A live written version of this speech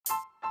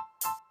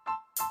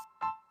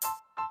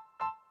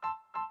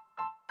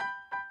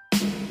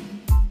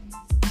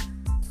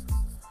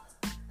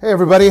Hey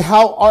everybody,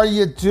 how are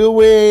you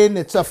doing?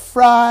 It's a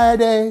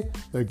Friday.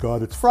 Thank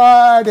God it's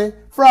Friday.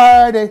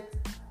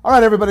 All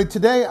right, everybody,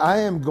 today I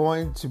am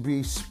going to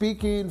be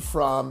speaking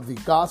from the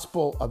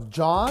Gospel of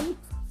John,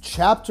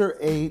 chapter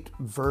 8,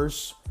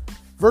 starts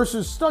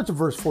at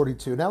verse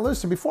 42. Now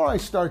listen, before I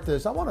start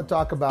this, I want to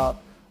talk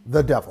about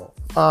the devil.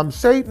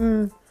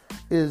 Satan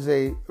is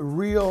a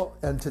real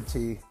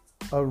entity,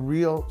 a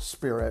real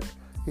spirit.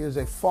 He is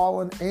a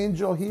fallen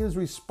angel. He is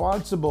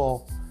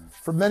responsible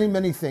for many,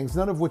 many things,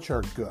 none of which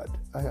are good.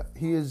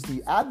 He is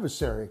the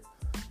adversary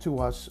to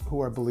us who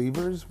are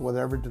believers,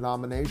 whatever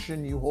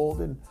denomination you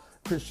hold in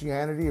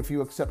Christianity. If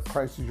you accept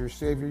Christ as your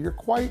Savior, you're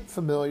quite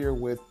familiar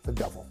with the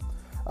devil.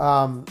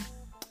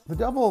 The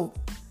devil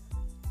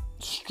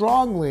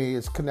strongly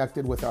is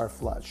connected with our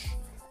flesh,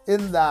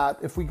 in that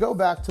if we go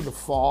back to the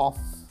fall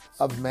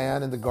of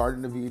man in the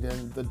Garden of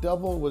Eden, the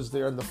devil was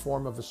there in the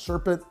form of a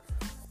serpent,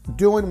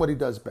 doing what he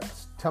does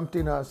best,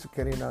 tempting us,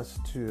 getting us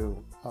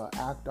to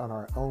act on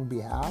our own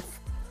behalf,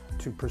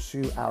 to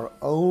pursue our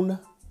own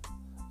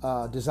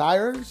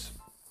desires.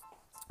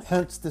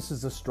 Hence, this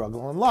is a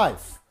struggle in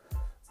life.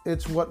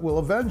 It's what will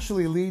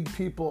eventually lead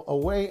people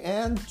away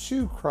and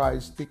to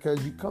Christ,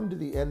 because you come to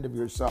the end of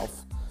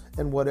yourself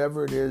and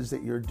whatever it is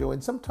that you're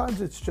doing. Sometimes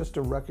it's just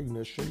a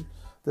recognition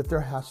that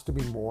there has to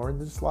be more in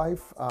this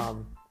life.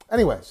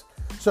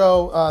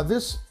 So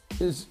this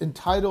is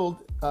entitled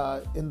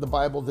in the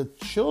Bible, The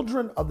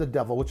Children of the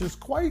Devil, which is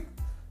quite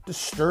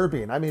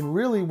disturbing. I mean,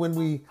 really, when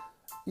we,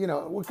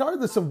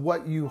 regardless of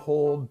what you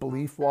hold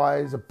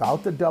belief-wise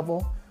about the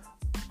devil,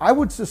 I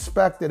would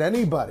suspect that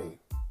anybody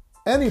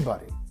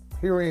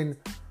hearing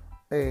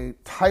a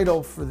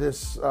title for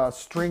this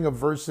string of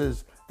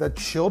verses, The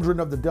Children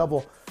of the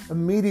Devil,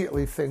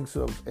 immediately thinks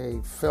of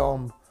a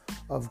film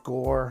of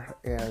gore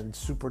and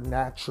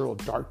supernatural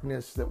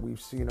darkness that we've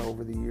seen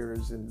over the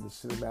years in the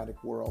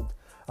cinematic world.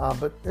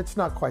 But it's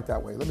not quite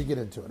that way. Let me get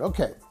into it.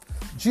 Okay.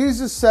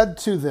 Jesus said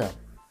to them,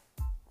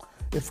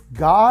 "If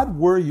God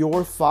were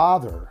your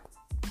Father,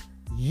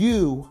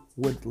 you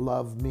would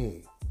love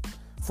me.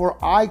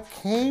 For I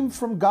came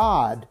from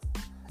God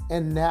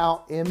and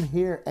now am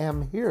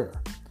here.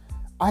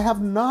 I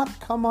have not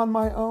come on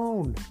my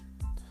own,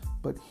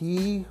 but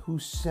he who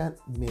sent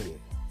me.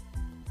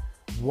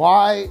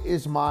 Why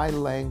is my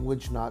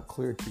language not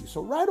clear to you?"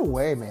 So right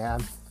away,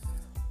 man,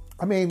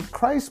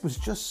 Christ was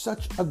just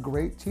such a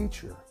great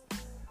teacher.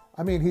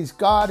 He's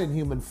God in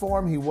human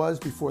form. He was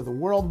before the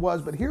world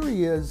was, but here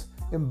he is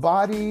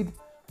embodied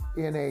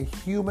in a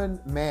human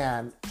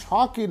man,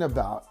 talking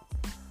about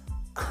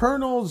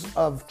kernels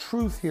of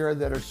truth here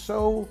that are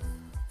so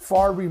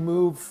far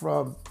removed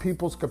from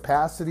people's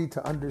capacity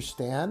to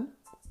understand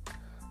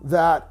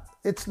that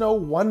it's no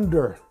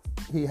wonder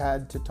he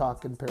had to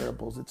talk in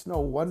parables. It's no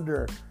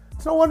wonder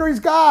he's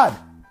God,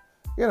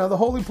 the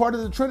holy part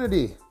of the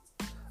Trinity.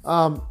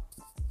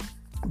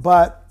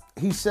 But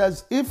he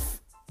says, if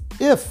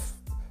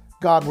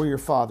God were your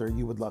Father,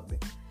 you would love me.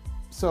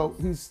 So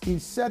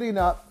he's setting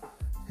up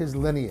his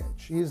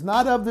lineage. He is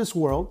not of this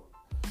world.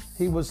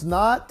 He was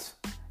not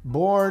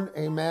born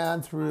a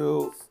man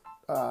through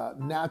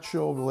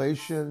natural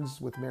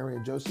relations with Mary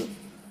and Joseph.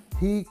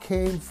 He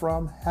came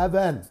from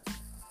heaven.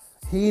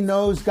 He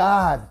knows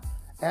God,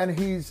 and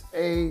he's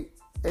a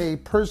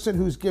person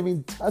who's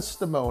giving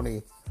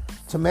testimony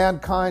to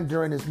mankind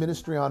during his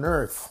ministry on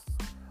earth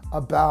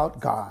about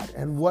God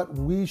and what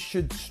we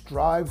should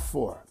strive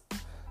for.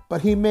 But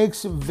he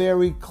makes it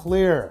very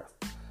clear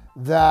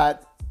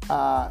that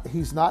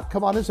he's not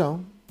come on his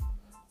own,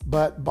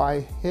 but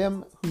by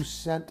him who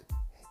sent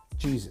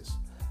Jesus.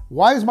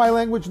 Why is my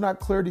language not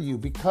clear to you?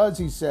 Because,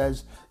 he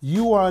says,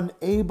 you are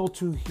unable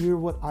to hear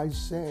what I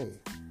say.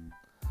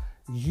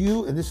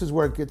 And this is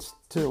where it gets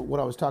to what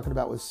I was talking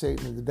about with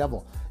Satan and the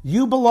devil.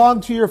 You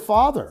belong to your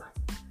father,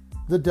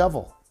 the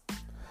devil,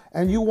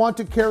 and you want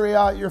to carry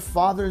out your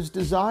father's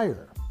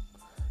desire.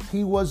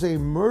 He was a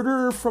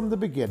murderer from the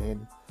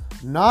beginning,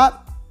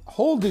 not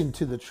holding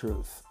to the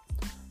truth,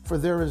 for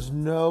there is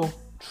no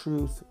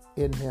truth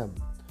in him.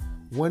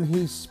 When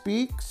he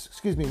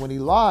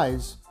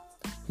lies,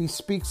 he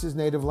speaks his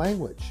native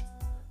language,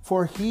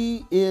 for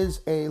he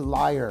is a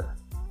liar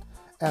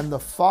and the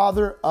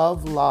father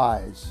of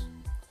lies.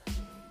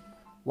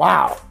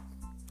 Wow.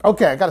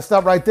 Okay, I got to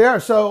stop right there.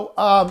 So,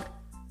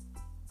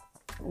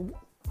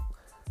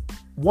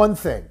 one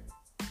thing,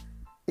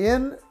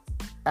 in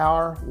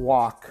our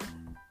walk,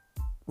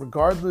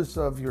 regardless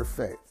of your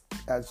faith,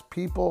 as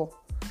people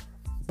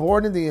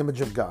born in the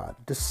image of God,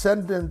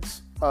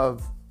 descendants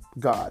of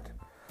God,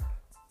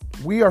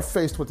 we are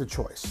faced with a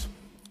choice.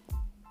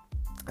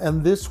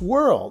 And this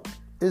world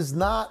is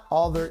not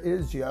all there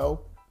is, yo.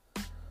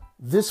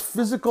 This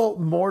physical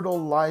mortal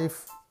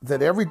life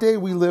that every day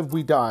we live,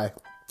 we die.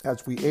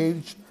 As we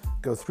age,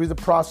 go through the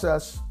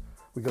process.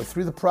 We go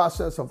through the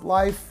process of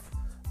life.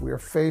 We are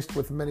faced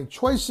with many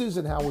choices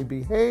in how we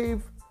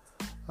behave.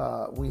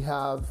 We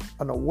have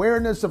an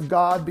awareness of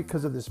God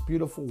because of this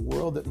beautiful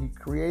world that he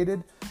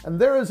created. And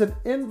there is an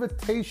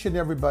invitation,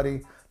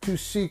 everybody, to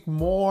seek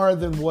more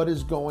than what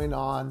is going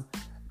on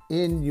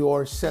in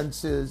your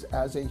senses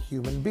as a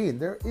human being.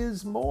 There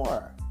is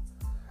more.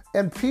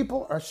 And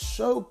people are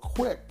so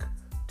quick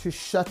to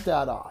shut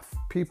that off.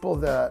 People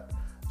that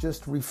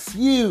just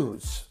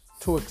refuse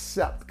to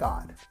accept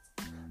God,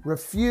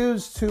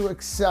 refuse to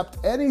accept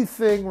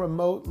anything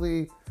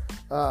remotely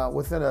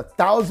within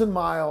 1,000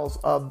 miles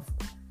of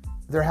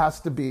there has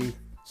to be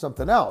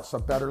something else, a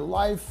better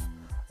life,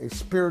 a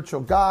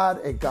spiritual God,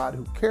 a God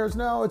who cares.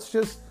 No, it's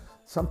just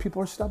some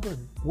people are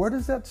stubborn. Where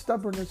does that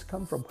stubbornness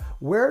come from?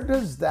 Where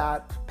does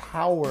that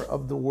power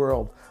of the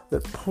world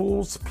that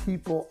pulls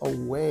people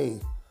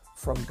away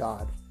from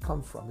God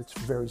come from? It's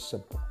very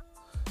simple.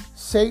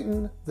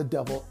 Satan, the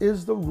devil,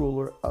 is the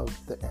ruler of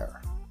the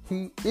air.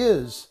 He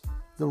is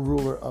the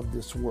ruler of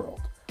this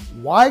world.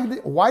 Why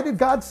did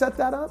God set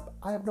that up?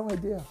 I have no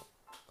idea.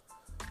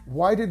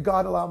 Why did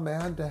God allow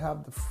man to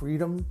have the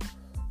freedom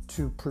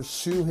to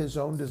pursue his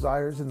own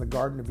desires in the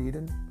Garden of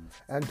Eden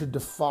and to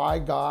defy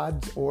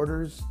God's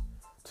orders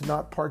to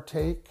not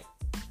partake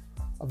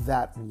of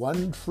that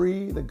one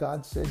tree that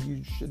God said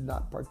you should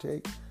not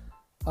partake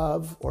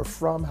of or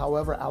from,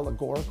 however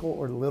allegorical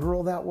or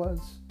literal that was?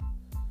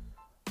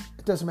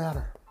 It doesn't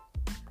matter.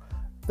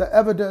 The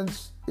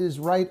evidence is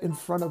right in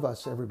front of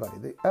us, everybody.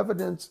 The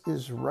evidence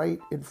is right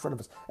in front of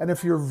us. And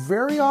if you're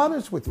very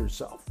honest with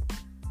yourself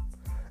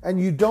and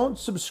you don't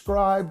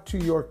subscribe to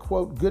your,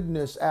 quote,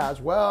 goodness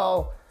as,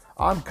 well,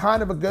 I'm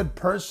kind of a good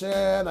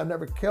person. I've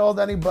never killed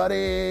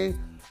anybody.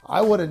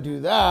 I wouldn't do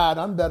that.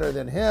 I'm better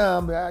than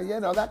him.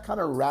 That kind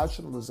of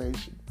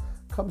rationalization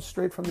comes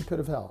straight from the pit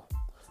of hell.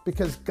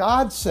 Because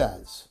God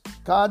says,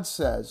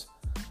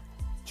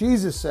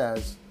 Jesus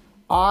says,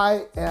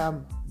 I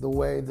am the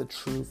way, the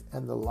truth,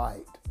 and the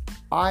light.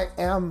 I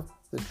am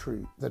the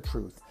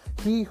truth.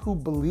 He who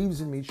believes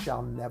in me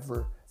shall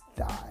never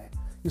die.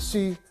 You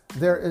see,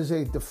 there is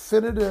a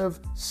definitive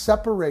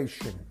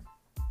separation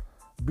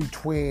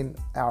between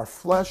our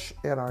flesh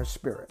and our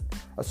spirit.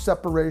 A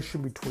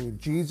separation between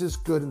Jesus,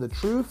 good and the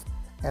truth,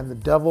 and the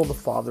devil, the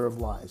father of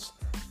lies.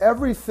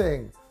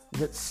 Everything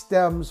that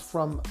stems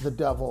from the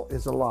devil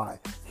is a lie.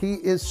 He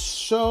is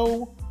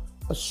so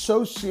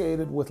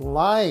associated with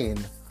lying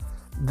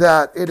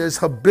that it is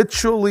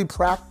habitually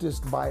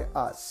practiced by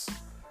us,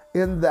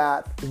 in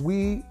that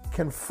we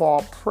can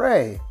fall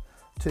prey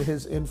to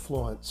his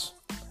influence.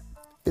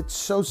 It's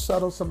so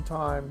subtle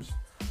sometimes.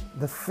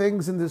 The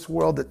things in this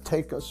world that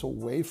take us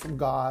away from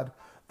God,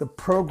 the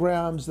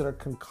programs that are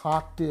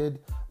concocted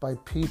by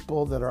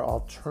people that are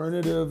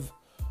alternative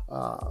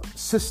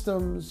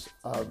systems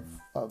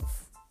of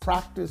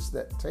practice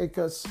that take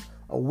us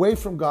away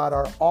from God,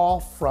 are all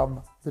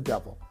from the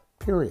devil,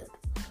 period.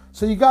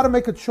 So you got to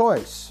make a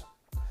choice.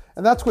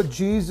 And that's what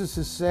Jesus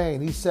is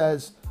saying. He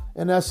says,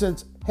 in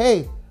essence,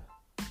 hey,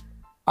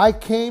 I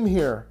came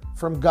here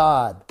from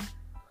God.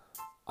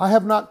 I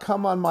have not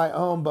come on my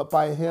own, but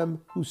by him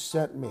who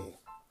sent me.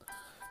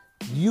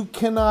 You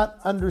cannot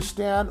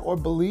understand or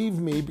believe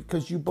me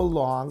because you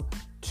belong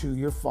to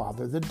your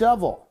father, the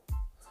devil.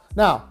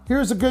 Now,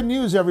 here's the good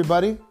news,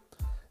 everybody.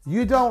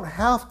 You don't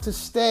have to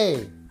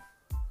stay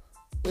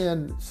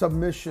in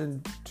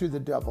submission to the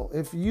devil.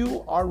 If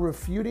you are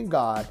refuting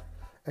God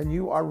and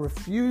you are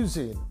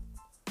refusing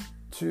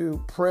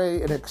to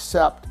pray and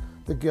accept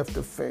the gift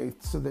of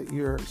faith so that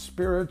your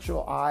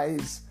spiritual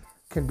eyes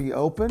can be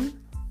open,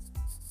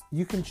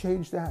 you can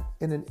change that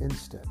in an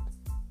instant.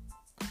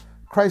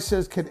 Christ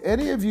says, can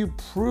any of you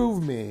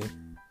prove me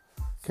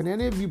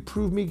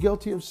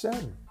guilty of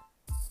sin?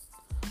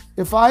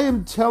 If I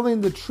am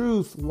telling the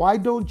truth, why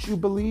don't you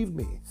believe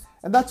me?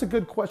 And that's a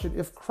good question.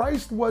 If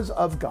Christ was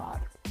of God,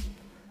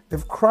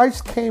 if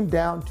Christ came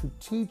down to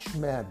teach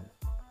men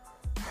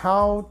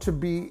how to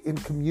be in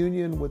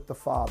communion with the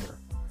Father,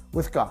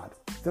 with God,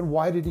 then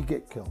why did he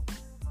get killed?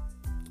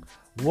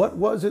 What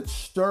was it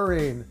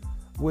stirring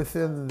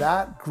within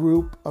that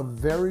group of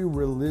very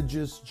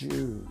religious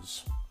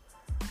Jews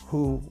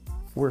who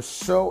were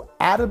so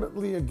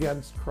adamantly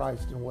against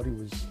Christ and what he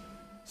was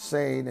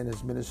saying in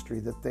his ministry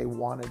that they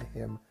wanted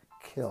him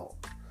killed?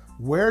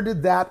 Where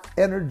did that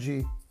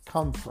energy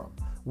come from?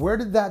 Where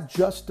did that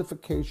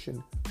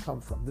justification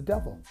come from? The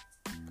devil.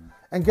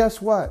 And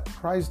guess what?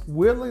 Christ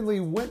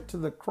willingly went to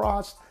the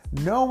cross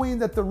knowing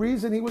that the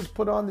reason he was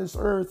put on this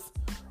earth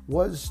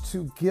was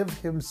to give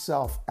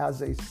himself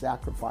as a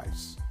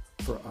sacrifice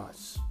for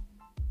us.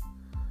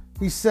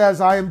 He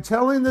says, I am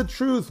telling the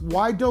truth.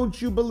 Why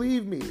don't you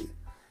believe me?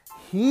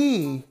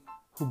 He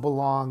who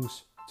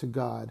belongs to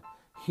God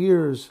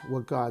hears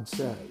what God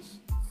says.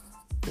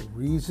 The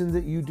reason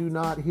that you do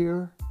not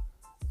hear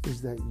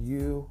is that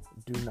you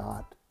do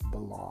not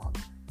belong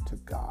to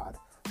God.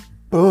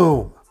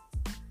 Boom.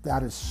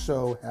 That is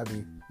so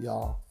heavy,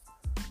 y'all.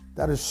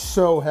 That is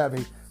so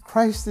heavy.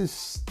 Christ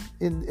is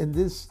in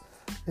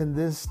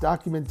this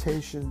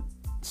documentation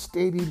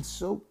stating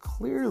so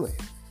clearly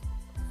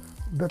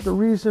that the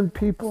reason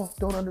people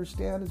don't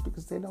understand is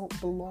because they don't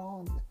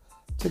belong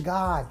to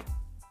God.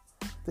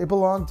 They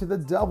belong to the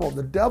devil.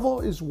 The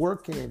devil is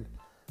working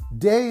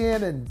day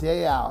in and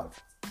day out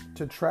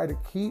to try to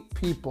keep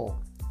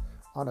people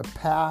on a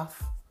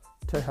path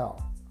to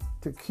hell,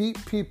 to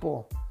keep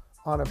people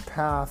on a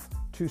path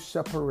to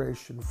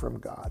separation from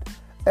God.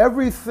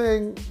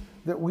 Everything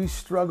that we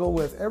struggle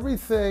with,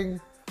 everything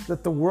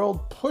that the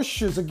world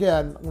pushes,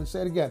 again, I'm going to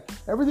say it again,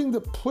 everything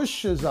that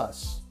pushes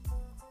us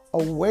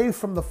away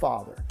from the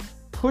Father,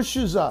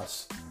 pushes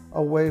us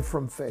away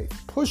from faith,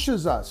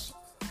 pushes us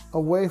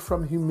away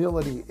from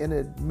humility in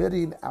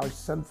admitting our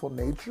sinful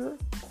nature,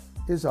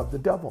 is of the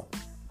devil.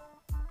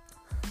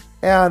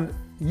 And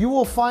you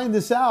will find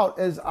this out,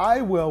 as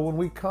I will, when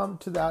we come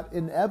to that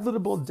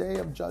inevitable day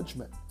of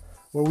judgment,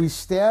 where we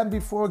stand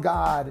before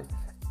God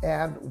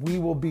and we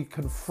will be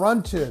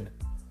confronted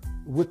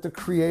with the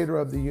creator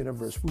of the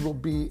universe. We will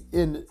be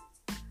in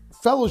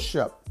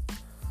fellowship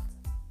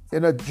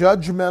in a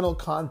judgmental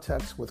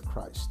context with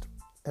Christ.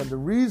 And the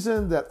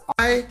reason that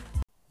I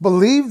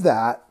believe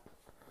that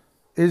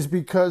is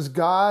because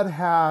God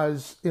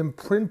has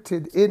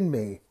imprinted in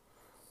me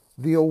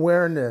the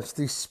awareness,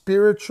 the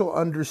spiritual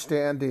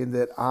understanding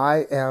that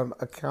I am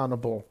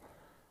accountable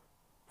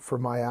for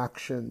my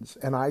actions,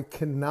 and I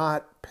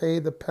cannot pay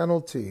the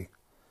penalty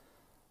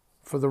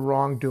for the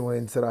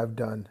wrongdoings that I've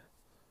done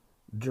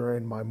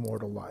during my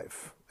mortal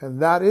life. And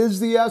that is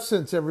the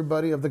essence,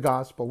 everybody, of the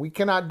gospel. We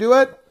cannot do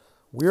it.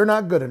 We are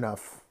not good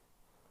enough.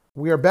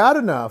 We are bad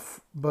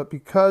enough, but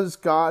because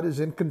God is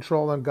in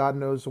control and God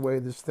knows the way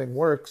this thing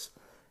works,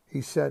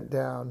 he sent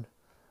down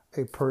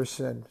a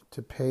person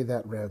to pay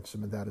that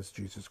ransom, and that is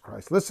Jesus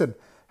Christ. Listen,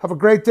 have a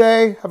great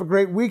day. Have a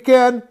great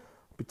weekend.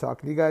 I'll be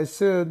talking to you guys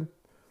soon.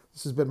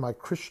 This has been my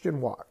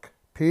Christian walk.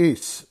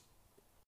 Peace.